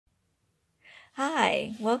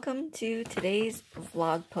Hi, welcome to today's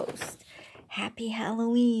vlog post. Happy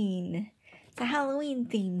Halloween. It's a Halloween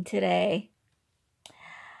theme today.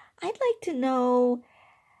 I'd like to know,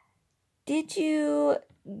 did you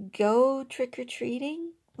go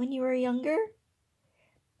trick-or-treating when you were younger?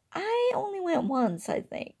 I only went once, I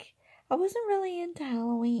think. I wasn't really into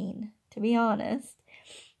Halloween, to be honest.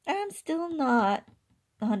 I'm still not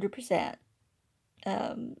 100%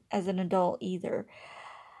 as an adult either.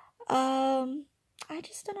 I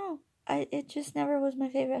just don't know. It just never was my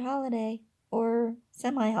favorite holiday, or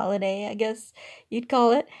semi-holiday, I guess you'd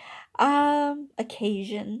call it.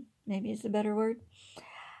 Occasion, maybe is a better word.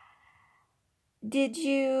 Did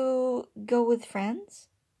you go with friends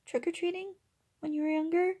trick-or-treating when you were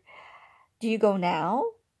younger? Do you go now?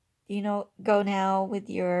 Do you go now with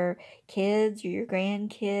your kids or your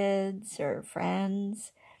grandkids or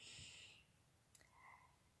friends?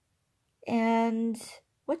 And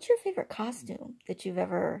what's your favorite costume that you've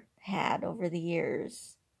ever had over the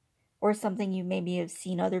years? Or something you maybe have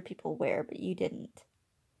seen other people wear, but you didn't?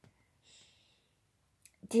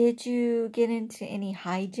 Did you get into any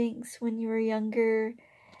hijinks when you were younger?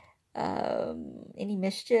 Any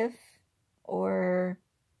mischief? Or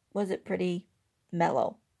was it pretty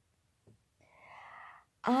mellow?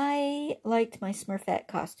 I liked my Smurfette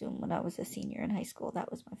costume when I was a senior in high school. That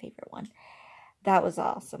was my favorite one. That was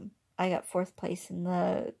awesome. I got 4th place in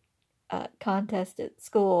the contest at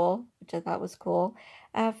school, which I thought was cool,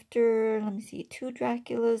 after, 2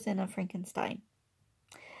 Draculas and a Frankenstein.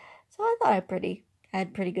 So I thought I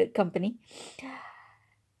had pretty good company.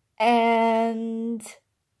 And,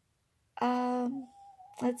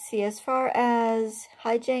 let's see, as far as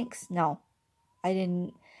hijinks, no. I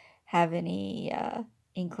didn't have any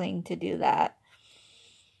inkling to do that.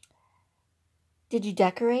 Did you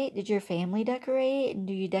decorate? Did your family decorate? And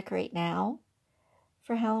do you decorate now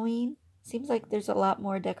for Halloween? Seems like there's a lot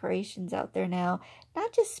more decorations out there now.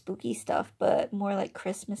 Not just spooky stuff, but more like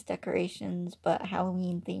Christmas decorations, but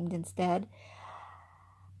Halloween themed instead.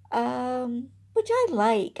 Which I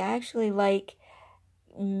like. I actually like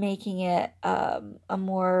making it a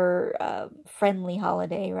more friendly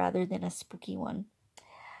holiday rather than a spooky one.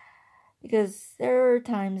 Because there are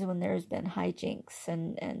times when there's been hijinks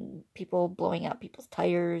and people blowing out people's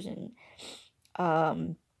tires and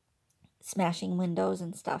smashing windows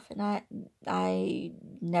and stuff. And I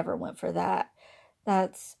never went for that.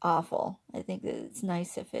 That's awful. I think that it's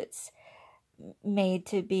nice if it's made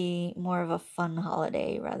to be more of a fun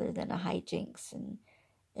holiday rather than a hijinks and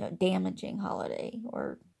damaging holiday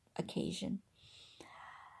or occasion.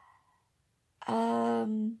 What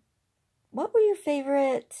were your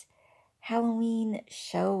favorite Halloween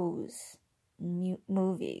shows,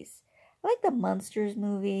 movies? I like the Munsters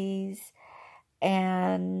movies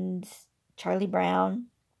and Charlie Brown,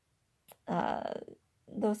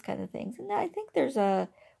 those kind of things. And I think there's a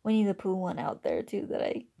Winnie the Pooh one out there too that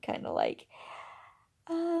I kind of like.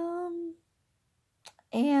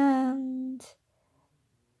 And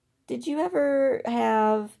did you ever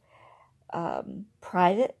have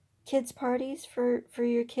private kids parties for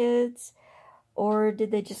your kids? Or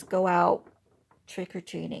did they just go out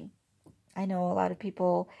trick-or-treating? I know a lot of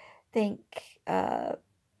people think that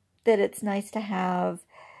it's nice to have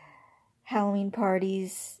Halloween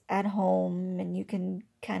parties at home, and you can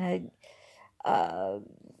kind of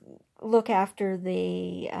look after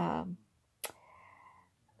the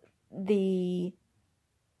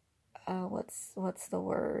what's the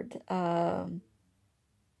word? The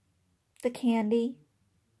candy.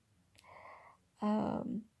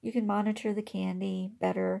 You can monitor the candy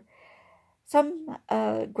better. Some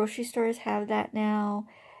grocery stores have that now,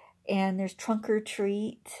 and there's trunk or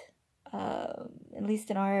treat. At least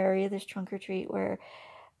in our area, there's trunk or treat where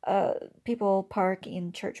people park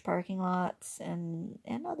in church parking lots and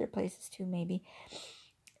other places too, maybe.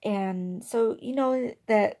 And so you know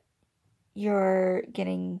that you're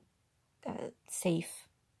getting safe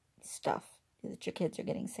stuff, that your kids are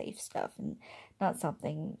getting safe stuff and not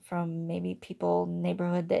something from maybe people in the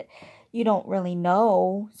neighborhood that you don't really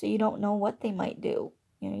know, so you don't know what they might do.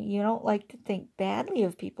 You don't like to think badly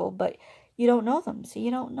of people, but you don't know them, so you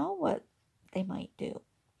don't know what they might do.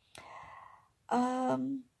 So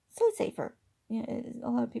it's safer. A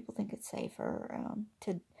lot of people think it's safer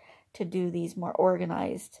to do these more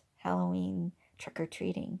organized Halloween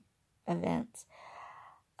trick-or-treating events.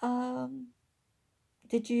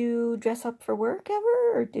 Did you dress up for work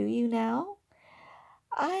ever, or do you now?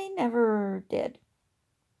 I never did.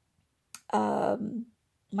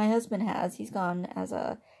 My husband has. He's gone as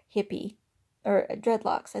a hippie, or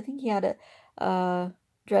dreadlocks. I think he had a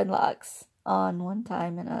dreadlocks on one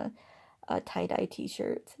time and a tie-dye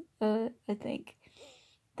t-shirt, I think.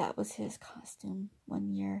 that was his costume one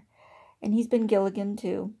year. And he's been Gilligan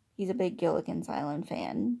too. He's a big Gilligan's Island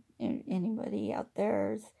fan. Anybody out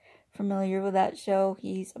there is familiar with that show?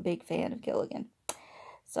 He's a big fan of Gilligan.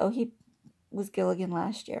 So he was Gilligan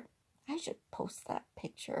last year. I should post that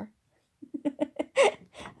picture.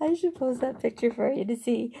 I should post that picture for you to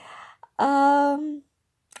see.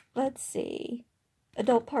 Let's see.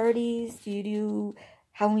 Adult parties. Do you do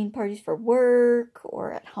Halloween parties for work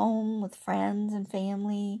or at home with friends and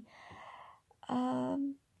family?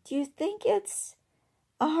 Do you think it's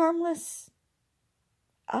a harmless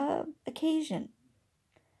occasion?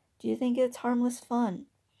 Do you think it's harmless fun?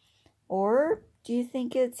 Or do you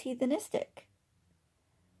think it's heathenistic?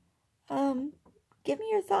 Give me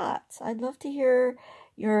your thoughts. I'd love to hear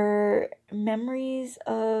your memories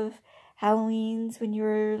of Halloweens when you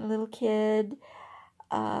were a little kid.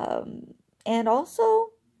 And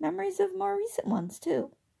also memories of more recent ones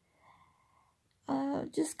too.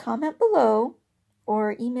 Just comment below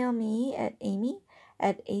or email me at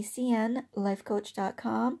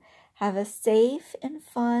amy@acnlifecoach.com. Have a safe and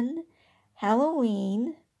fun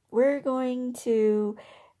Halloween. We're going to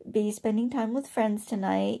be spending time with friends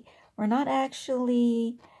tonight. We're not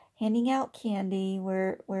actually handing out candy.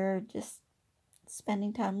 We're just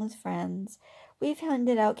spending time with friends. We've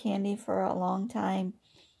handed out candy for a long time.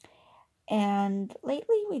 And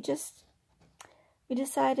lately we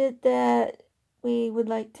decided that we would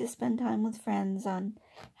like to spend time with friends on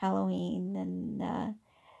Halloween and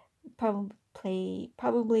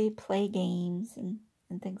probably play games and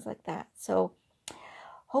things like that. So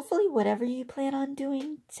hopefully whatever you plan on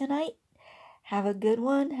doing tonight, have a good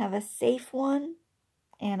one, have a safe one,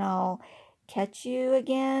 and I'll catch you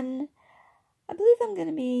again. I believe I'm going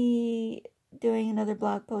to be doing another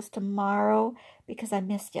blog post tomorrow because I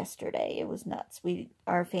missed yesterday. It was nuts.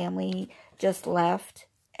 Our family just left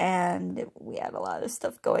and we had a lot of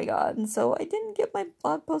stuff going on, so I didn't get my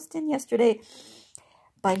blog post in yesterday.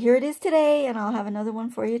 But here it is today, and I'll have another one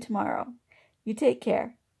for you tomorrow. You take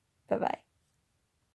care. Bye-bye.